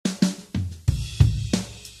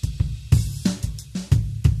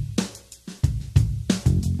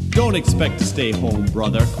Don't expect to stay home,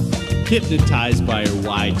 brother. Hypnotized by your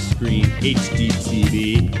widescreen HD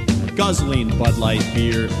TV, guzzling Bud Light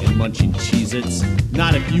beer and munching Cheez-Its.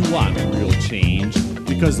 Not if you want real change,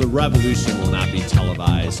 because the revolution will not be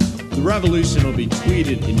televised. The revolution will be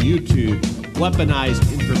tweeted in YouTube,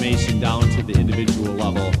 weaponized information down to the individual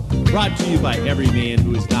level. Brought to you by every man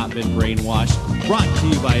who has not been brainwashed. Brought to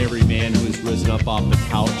you by every man who has risen up off the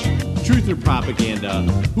couch. Truth or propaganda?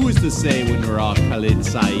 Who is to say when we're all Khalid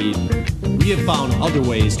Saeed? We have found other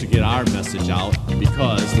ways to get our message out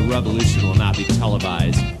because the revolution will not be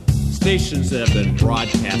televised. Stations that have been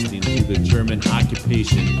broadcasting through the German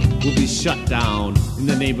occupation will be shut down in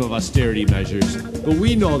the name of austerity measures. But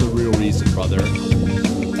we know the real reason, brother.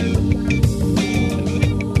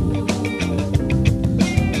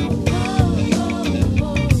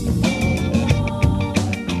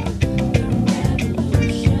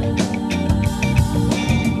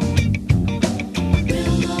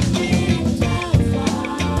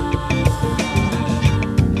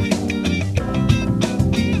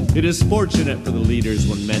 It is fortunate for the leaders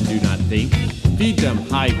when men do not think. Feed them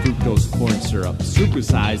high fructose corn syrup,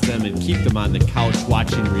 supersize them, and keep them on the couch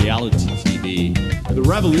watching reality TV. The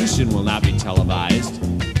revolution will not be televised.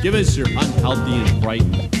 Give us your unhealthy and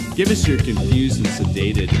frightened. Give us your confused and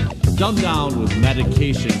sedated. Dumbed down with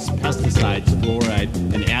medications, pesticides, fluoride,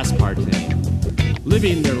 and aspartame.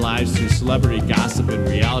 Living their lives through celebrity gossip and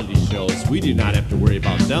reality shows, we do not have to worry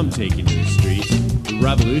about them taking to the streets. The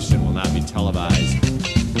revolution will not be televised.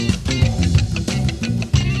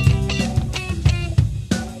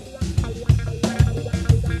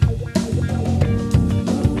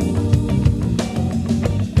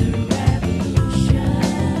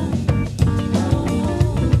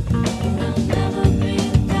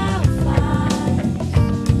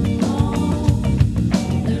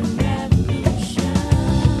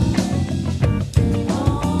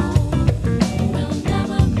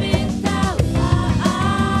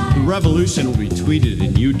 Revolution will be tweeted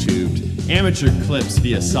and YouTubed. Amateur clips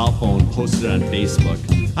via cell phone posted on Facebook.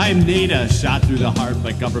 I am Nada, shot through the heart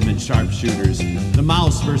by government sharpshooters. The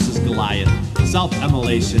mouse versus Goliath.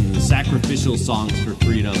 Self-immolation, sacrificial songs for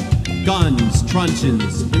freedom. Guns,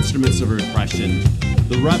 truncheons, instruments of repression.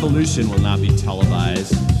 The revolution will not be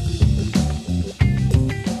televised.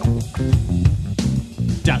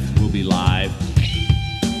 Death will be live.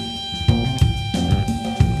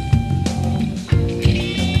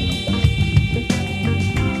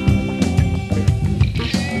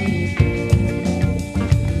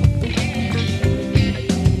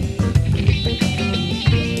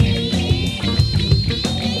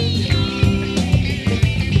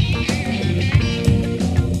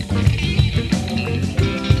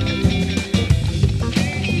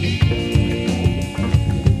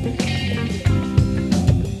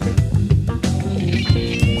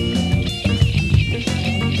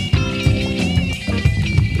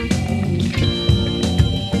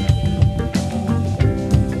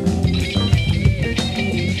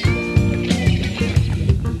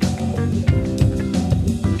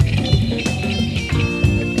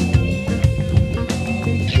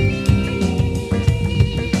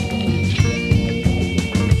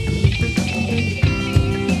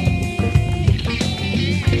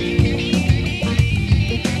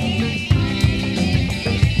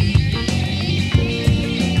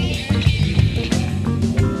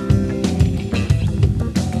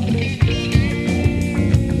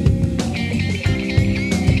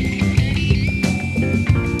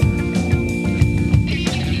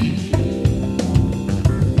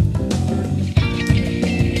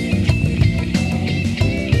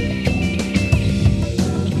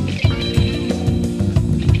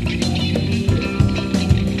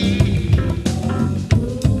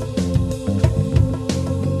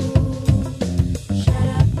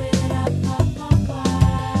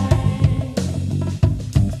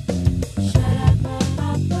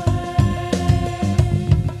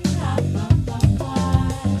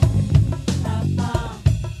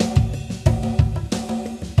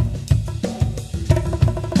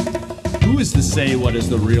 To say what is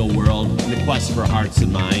the real world in the quest for hearts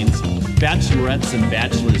and minds. Bachelorettes and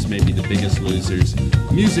bachelors may be the biggest losers.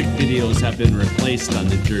 Music videos have been replaced on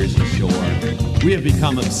the Jersey Shore. We have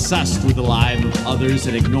become obsessed with the lives of others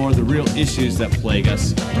and ignore the real issues that plague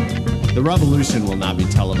us. The revolution will not be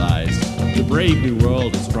televised. The brave new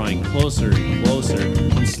world is drawing closer and closer,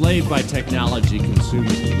 enslaved by technology, consumed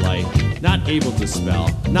with delight, not able to spell,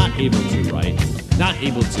 not able to write, not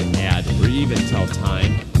able to add or even tell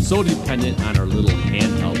time, so dependent on our little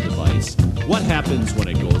handheld device. What happens when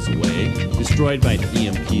it goes away? Destroyed by an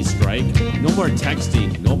EMP strike? No more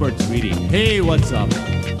texting, no more tweeting. Hey, what's up?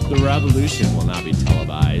 the revolution will not be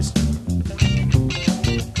televised.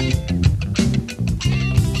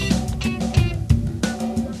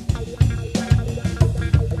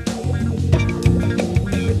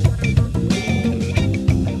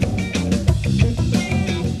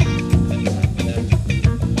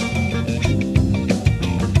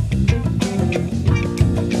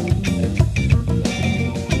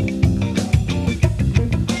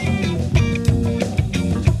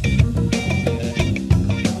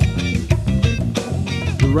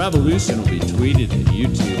 The revolution will be tweeted at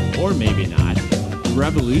YouTube, or maybe not. The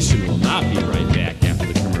revolution will not be right back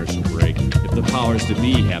after the commercial break if the powers to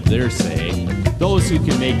be have their say. Those who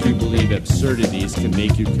can make you believe absurdities can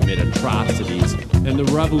make you commit atrocities, and the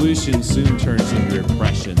revolution soon turns into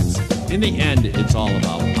repressions. In the end, it's all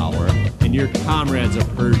about power, and your comrades are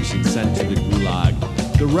purged and sent to the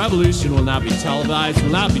gulag. The revolution will not be televised,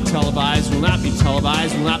 will not be televised, will not be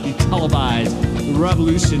televised, will not be televised. The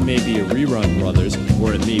revolution may be a rerun, brothers,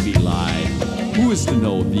 or it may be live. Who is to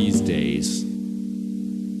know these days?